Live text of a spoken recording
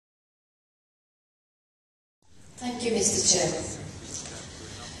Thank you, Mr. Chair.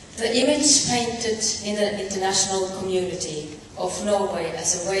 The image painted in the international community of Norway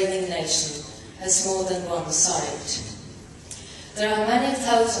as a whaling nation has more than one side. There are many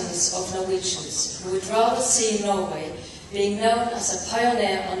thousands of Norwegians who would rather see Norway being known as a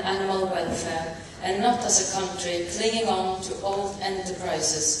pioneer on animal welfare and not as a country clinging on to old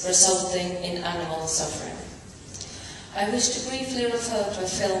enterprises resulting in animal suffering. I wish to briefly refer to a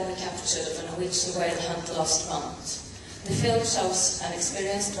film we captured of a Norwegian whale hunt last month. The film shows an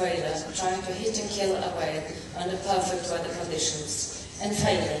experienced whaler trying to hit and kill a whale under perfect weather conditions and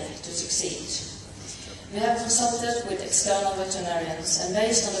failing to succeed. We have consulted with external veterinarians, and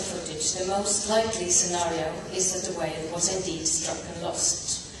based on the footage, the most likely scenario is that the whale was indeed struck and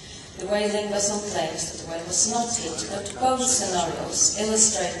lost. The whaling vessel claims that the whale was not hit, but both scenarios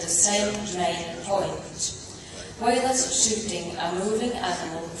illustrate the same main point. Whalers shooting a moving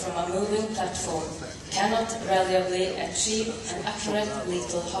animal from a moving platform cannot reliably achieve an accurate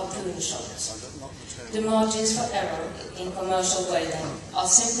lethal harpoon shot. The margins for error in commercial whaling are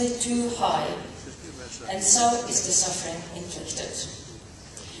simply too high, and so is the suffering inflicted.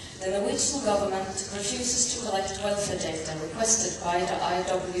 The Norwegian government refuses to collect welfare data requested by the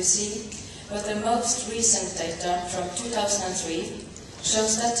IWC, but the most recent data from 2003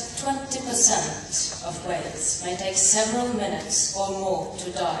 shows that 20% of whales may take several minutes or more to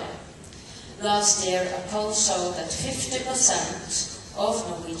die. Last year, a poll showed that 50% of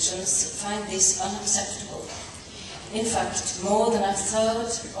Norwegians find this unacceptable. In fact, more than a third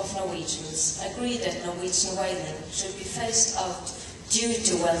of Norwegians agree that Norwegian whaling should be phased out due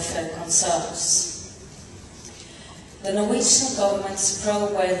to welfare concerns. The Norwegian government's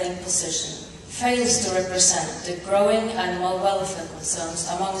pro-whaling position fails to represent the growing animal welfare concerns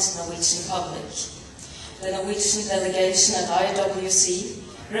amongst the Norwegian public. The Norwegian delegation at IWC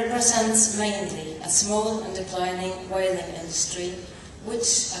represents mainly a small and declining whaling industry,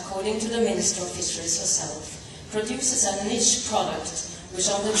 which, according to the Minister of Fisheries herself, produces a niche product which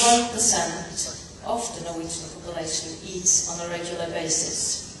only 1% of the Norwegian population eats on a regular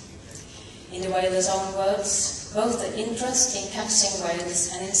basis. In the whalers' own words, both the interest in catching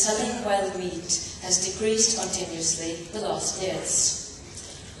whales and in selling whale meat has decreased continuously the last years.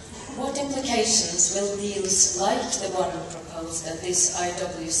 What implications will deals like the one proposed at this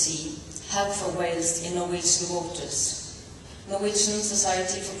IWC have for whales in Norwegian waters? Norwegian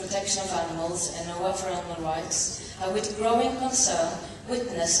Society for Protection of Animals and NOAA for Animal Rights have with growing concern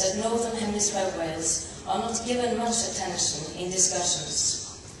witnessed that Northern Hemisphere whales are not given much attention in discussions.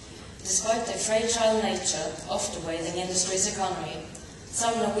 Despite the fragile nature of the whaling industry's economy,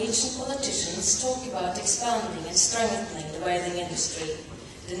 some Norwegian politicians talk about expanding and strengthening the whaling industry,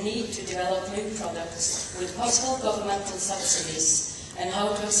 the need to develop new products with possible governmental subsidies, and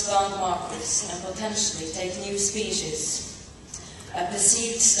how to expand markets and potentially take new species. A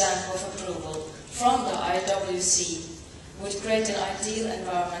perceived stamp of approval from the IWC would create an ideal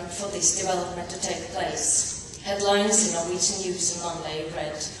environment for this development to take place. Headlines in Norwegian news on Monday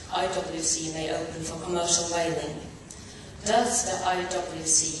read, IWC may open for commercial whaling. Does the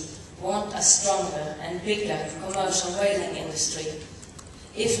IWC want a stronger and bigger commercial whaling industry?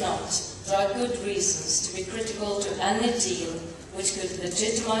 If not, there are good reasons to be critical to any deal which could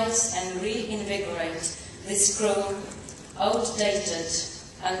legitimize and reinvigorate this cruel, outdated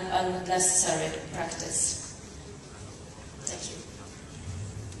and unnecessary practice. Thank you.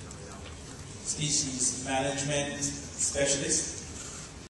 Species management specialist.